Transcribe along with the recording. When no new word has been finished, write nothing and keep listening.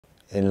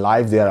In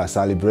life, there are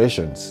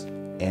celebrations.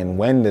 And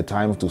when the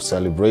time to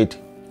celebrate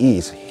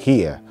is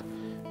here,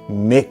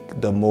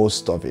 make the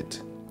most of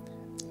it.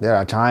 There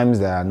are times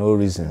there are no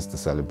reasons to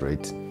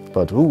celebrate.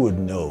 But who would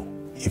know?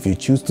 If you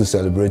choose to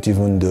celebrate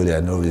even though there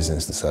are no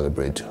reasons to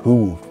celebrate,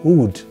 who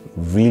would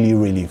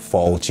really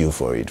fault you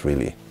for it,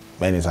 really?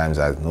 Many times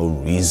there's no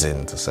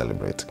reason to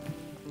celebrate.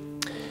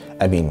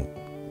 I mean,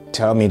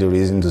 tell me the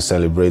reason to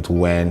celebrate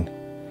when,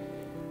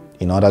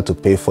 in order to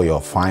pay for your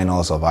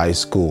finals of high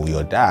school,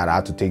 your dad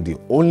had to take the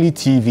only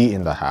TV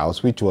in the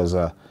house, which was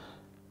a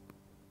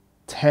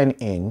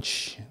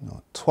 10-inch,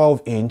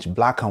 12-inch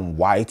black and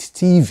white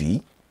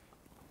TV,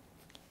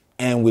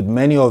 and with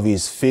many of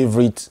his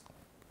favorite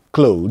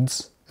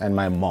clothes and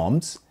my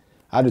mom's,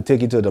 I had to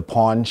take it to the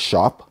pawn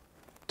shop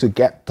to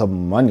get the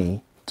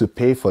money to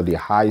pay for the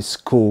high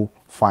school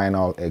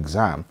final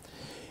exam.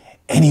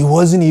 And it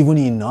wasn't even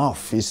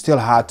enough. It still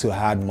had to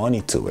add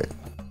money to it.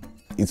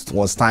 It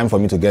was time for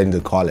me to get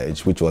into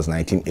college, which was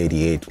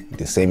 1988,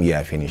 the same year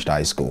I finished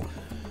high school.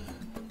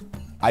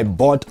 I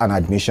bought an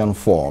admission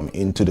form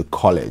into the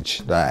college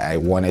that I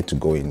wanted to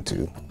go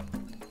into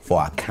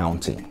for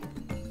accounting.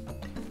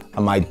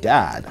 And my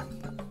dad,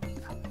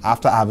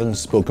 after having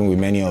spoken with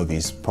many of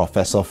his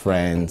professor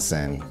friends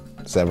and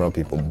several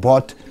people,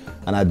 bought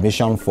an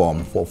admission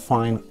form for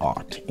fine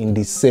art in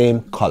the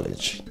same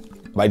college.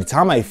 By the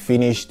time I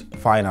finished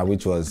fine art,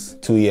 which was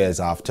 2 years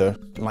after,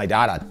 my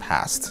dad had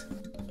passed.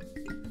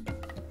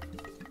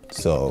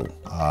 So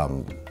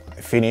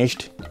I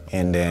finished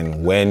and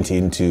then went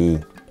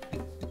into,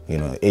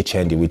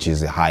 HND, which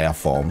is a higher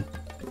form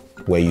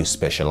where you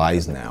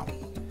specialize now.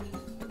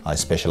 I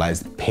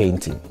specialized in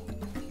painting.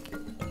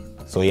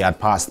 So he had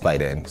passed by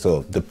then,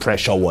 so the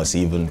pressure was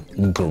even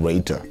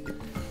greater.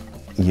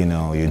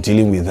 You're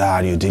dealing with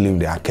that, you're dealing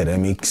with the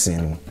academics,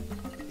 and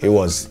it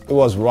was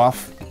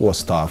rough, it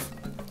was tough.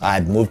 I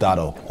had moved out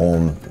of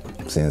home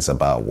since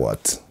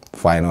about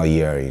final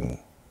year in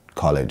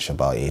college,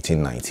 about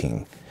 18,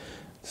 19.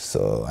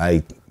 So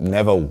I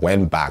never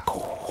went back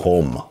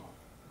home,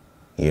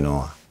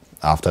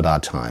 after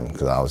that time,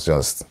 because I was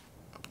just,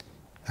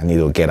 I need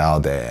to get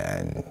out there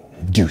and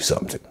do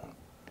something.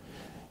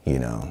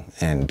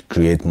 And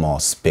create more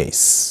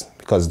space.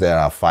 Because there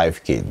are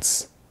 5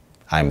 kids,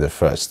 I'm the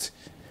first.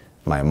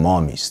 My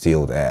mom is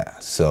still there.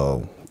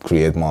 So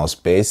create more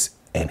space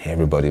and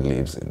everybody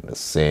lives in the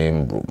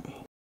same room.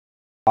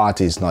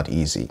 Art is not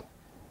easy.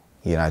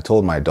 I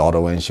told my daughter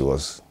when she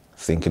was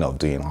thinking of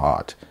doing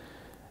art,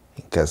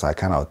 because I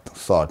kind of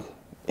thought,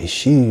 is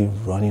she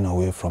running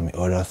away from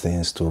other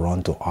things to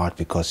run to art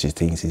because she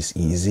thinks it's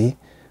easy?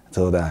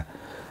 So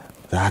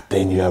that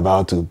thing you're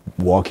about to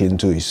walk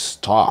into is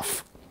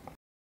tough.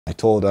 I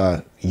told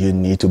her, you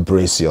need to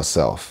brace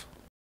yourself.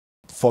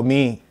 For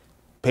me,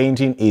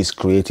 painting is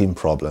creating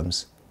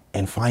problems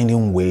and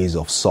finding ways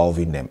of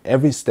solving them.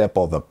 Every step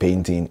of a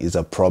painting is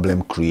a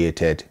problem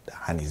created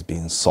and is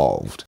being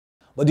solved.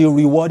 But the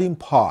rewarding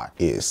part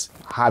is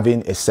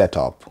having a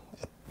setup,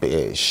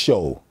 a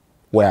show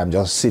where I'm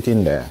just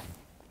sitting there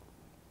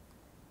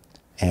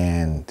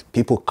and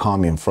people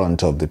come in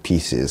front of the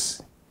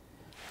pieces,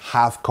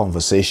 have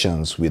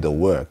conversations with the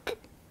work,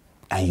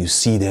 and you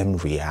see them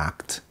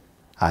react.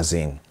 As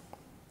in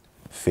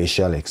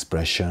facial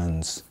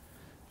expressions,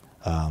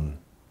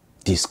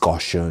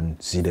 discussion,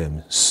 see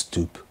them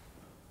stoop,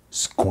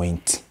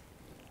 squint,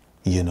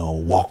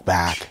 walk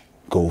back,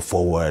 go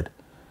forward.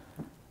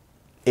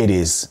 It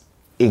is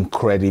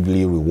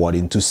incredibly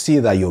rewarding to see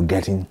that you're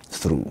getting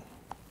through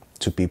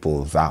to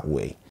people that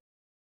way.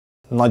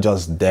 Not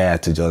just there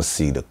to just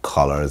see the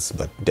colors,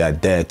 but they're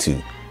there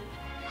to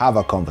have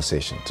a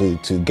conversation,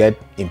 to get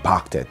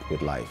impacted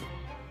with life.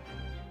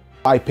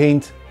 I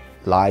paint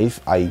life.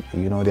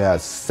 There are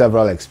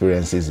several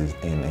experiences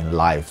in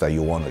life that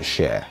you want to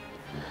share.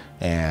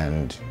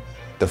 And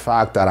the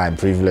fact that I'm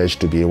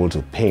privileged to be able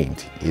to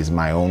paint is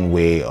my own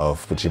way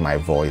of putting my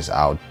voice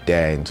out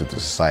there into the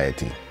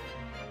society.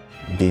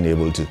 Being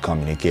able to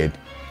communicate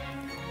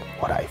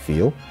what I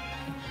feel,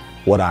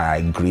 what I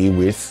agree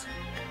with.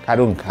 I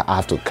don't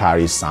have to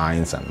carry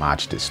signs and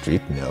march the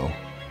street, no.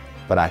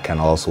 But I can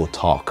also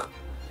talk.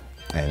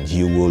 And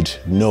you would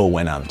know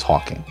when I'm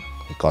talking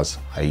because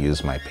I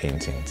use my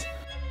paintings.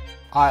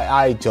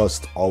 I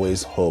just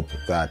always hope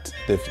that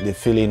the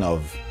feeling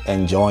of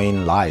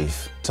enjoying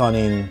life,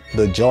 turning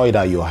the joy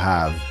that you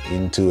have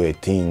into a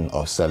thing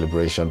of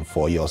celebration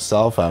for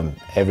yourself and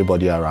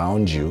everybody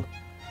around you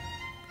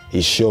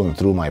is shown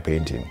through my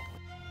painting.